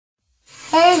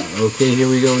Okay, here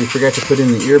we go. We forgot to put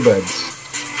in the earbuds.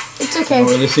 It's okay. Oh,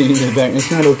 we're listening to the back. It's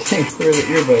not okay. Where are the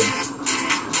earbuds?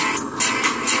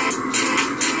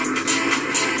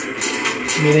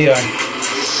 Here they are.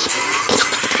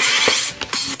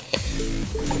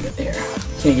 There.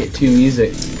 Can't get two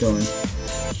music going.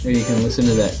 There you can listen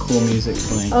to that cool music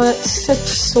playing. Oh, that's such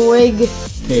swag.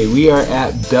 Hey, we are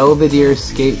at Belvedere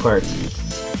Skatepark.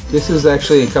 This was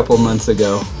actually a couple months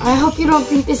ago. I hope you don't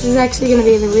think this is actually going to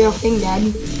be the real thing, Dad.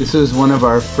 This was one of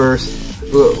our first...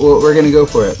 Well, we're going to go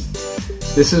for it.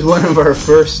 This is one of our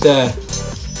first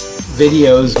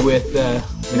videos with the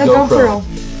GoPro.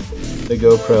 The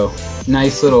GoPro.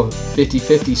 Nice little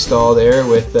 50-50 stall there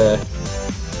with...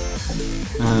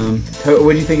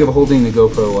 what do you think of holding the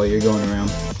GoPro while you're going around?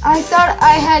 I thought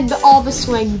I had all the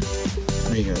swag.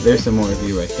 There you go. There's some more of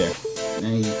you right there. Now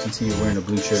you can see you're wearing a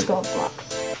blue shirt. Skull block.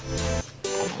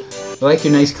 I like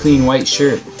your nice clean white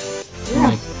shirt.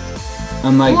 Yeah.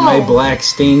 Unlike my black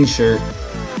stained shirt.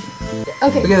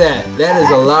 Okay. Look at that. That is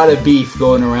a lot of beef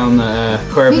going around the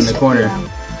carve in the corner.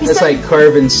 That's like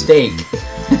carving steak.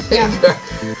 Yeah.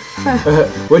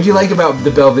 What do you like about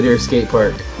the Belvedere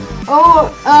Skatepark?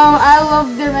 Oh, I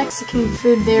love their Mexican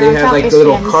food there. They had like the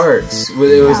little carts where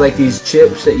there was like these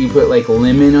chips that you put like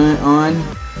lemon on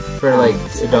for like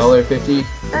 $1.50.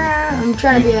 I'm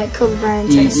trying to be like Kobe Bryant.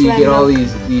 You get all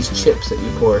these chips that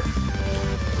you pour.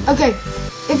 Okay,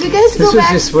 if you guys go back... This was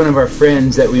just one of our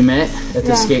friends that we met at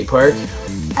the skate park.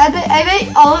 I bet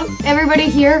everybody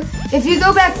here, if you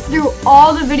go back through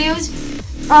all the videos,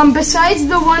 besides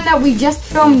the one that we just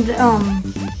filmed,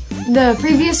 the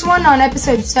previous one on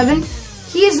episode 7,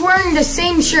 he is wearing the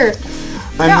same shirt.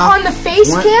 On the face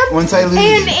cam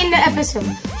and in the episode.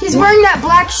 He's wearing that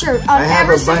black shirt on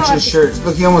every single episode. I have a bunch of shirts.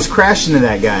 Look, he almost crashed into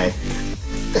that guy.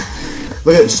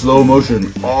 Look at slow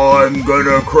motion. I'm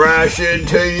gonna crash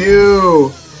into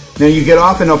you. Now you get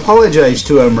off and apologize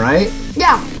to him, right?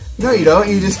 Yeah. No, you don't.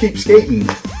 You just keep skating.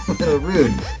 A little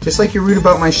rude. Just like you're rude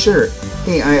about my shirt.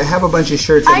 Hey, I have a bunch of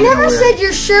shirts. I never said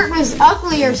your shirt was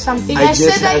ugly or something. I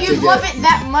said that you love it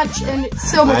that much and it's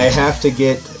so much. I have to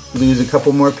lose a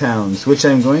couple more pounds, which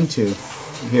I'm going to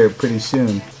here pretty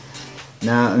soon.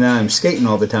 Now I'm skating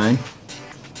all the time.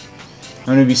 I'm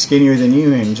going to be skinnier than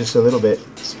you in just a little bit.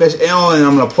 And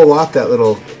I'm going to pull off that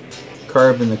little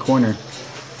carve in the corner.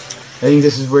 I think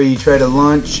this is where you try to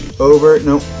launch over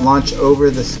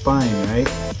the spine, right?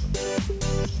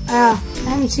 I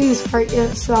haven't seen this part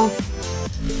yet, so... I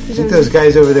think those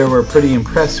guys over there were pretty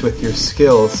impressed with your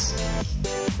skills.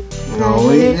 Oh,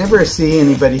 we never see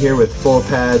anybody here with full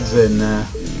pads and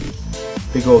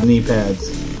big old knee pads.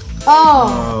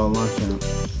 Oh, launch out.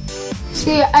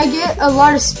 See, I get a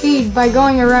lot of speed by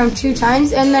going around 2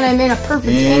 times, and then I'm in a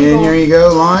perfect angle. And here you go,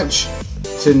 launch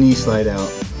to knee slide out.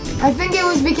 I think it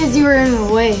was because you were in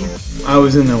the way. I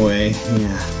was in the way,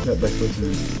 yeah.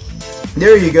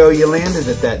 There you go, you landed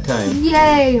at that time.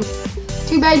 Yay!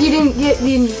 Too bad you didn't get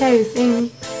the entire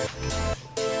thing.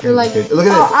 You're like, look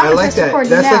at that. I like that.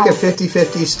 That's like a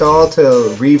 50-50 stall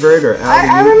to revert or alley.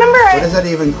 I remember. What is that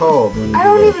even called? I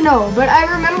don't even know, but I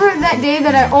remember that day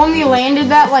that I only landed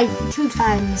that like 2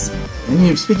 times.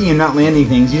 And speaking of not landing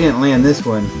things, you didn't land this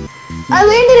one. I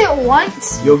landed it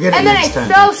once. You'll get it next time.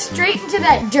 And then I fell straight into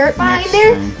that dirt behind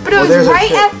there. But it was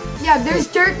right at... Yeah, there's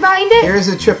dirt behind it. Here's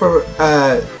a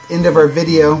end of our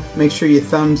video. Make sure you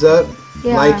thumbs up,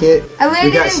 like it. I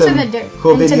landed into the dirt.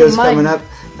 Cool videos coming up.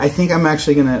 I think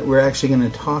we're actually gonna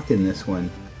talk in this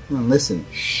one. Come on, listen.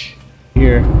 Shh.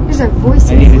 Here. There's a voice.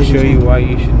 I need to show you why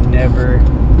you should never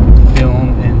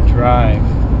film and drive,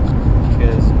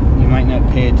 because you might not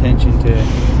pay attention to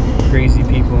crazy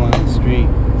people on the street.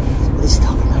 He's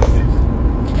talking about it.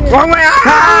 Wrong way!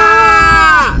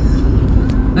 Ah!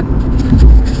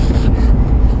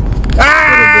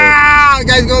 Ah! The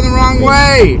guy's going the wrong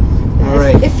way. All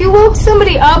right. If you woke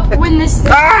somebody up when this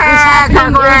was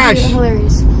happening, it would be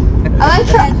hilarious. I like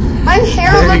how my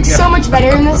hair looks so much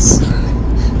better in this.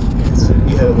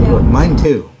 Mine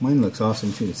too. Mine looks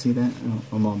awesome too. See that? Oh,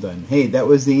 I'm all done. Hey, that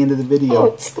was the end of the video. Oh,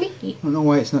 it's squeaky. I don't know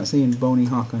why it's not saying Bony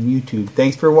Hawk on YouTube.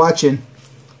 Thanks for watching.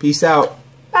 Peace out.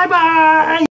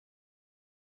 Bye-bye.